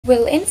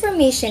Will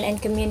information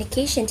and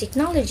communication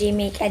technology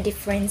make a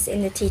difference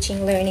in the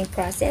teaching learning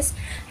process?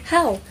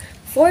 How?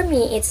 For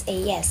me, it's a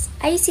yes.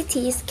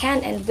 ICTs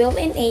can and will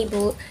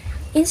enable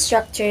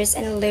instructors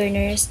and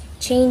learners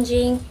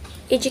changing,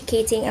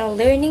 educating, and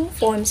learning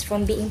forms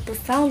from being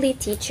profoundly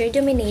teacher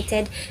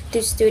dominated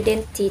to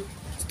student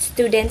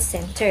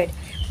centered,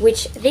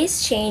 which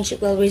this change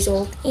will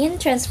result in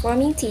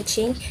transforming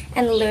teaching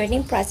and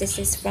learning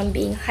processes from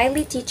being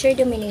highly teacher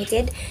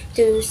dominated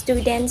to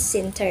student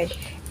centered,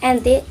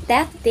 and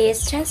that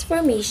this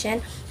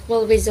transformation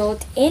will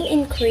result in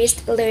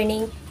increased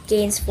learning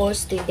gains for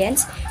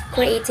students,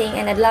 creating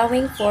and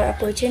allowing for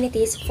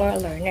opportunities for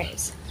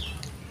learners.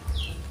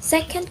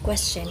 Second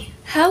question: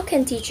 how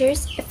can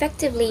teachers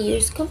effectively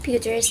use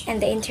computers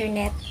and the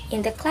internet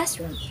in the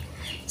classroom?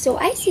 So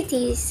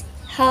ICTs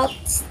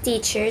helps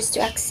teachers to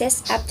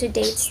access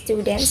up-to-date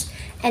students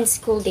and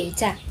school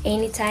data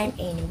anytime,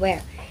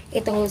 anywhere.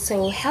 It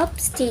also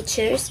helps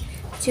teachers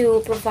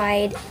to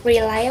provide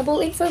reliable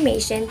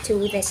information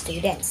to the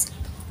students.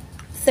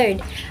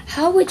 Third,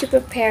 how would you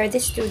prepare the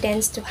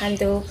students to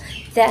handle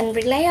the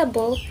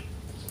unreliable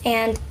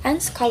and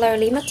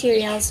unscholarly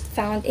materials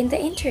found in the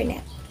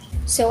internet?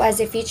 So, as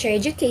a future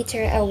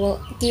educator, I will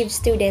give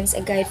students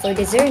a guide for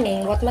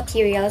discerning what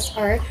materials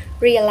are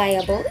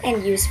reliable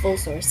and useful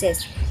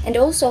sources. And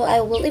also, I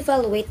will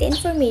evaluate the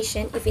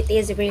information if it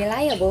is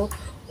reliable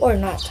or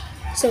not,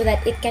 so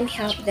that it can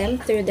help them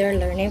through their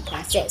learning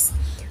process.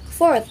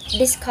 Fourth,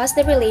 discuss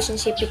the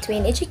relationship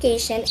between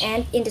education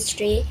and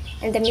industry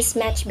and the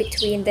mismatch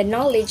between the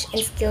knowledge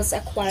and skills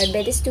acquired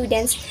by the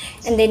students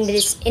and then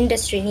this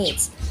industry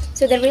needs.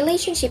 So the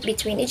relationship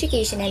between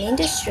education and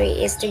industry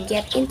is to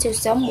get into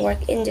some work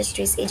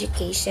industries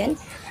education.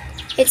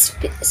 It's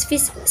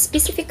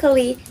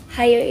specifically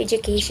higher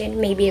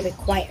education may be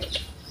required.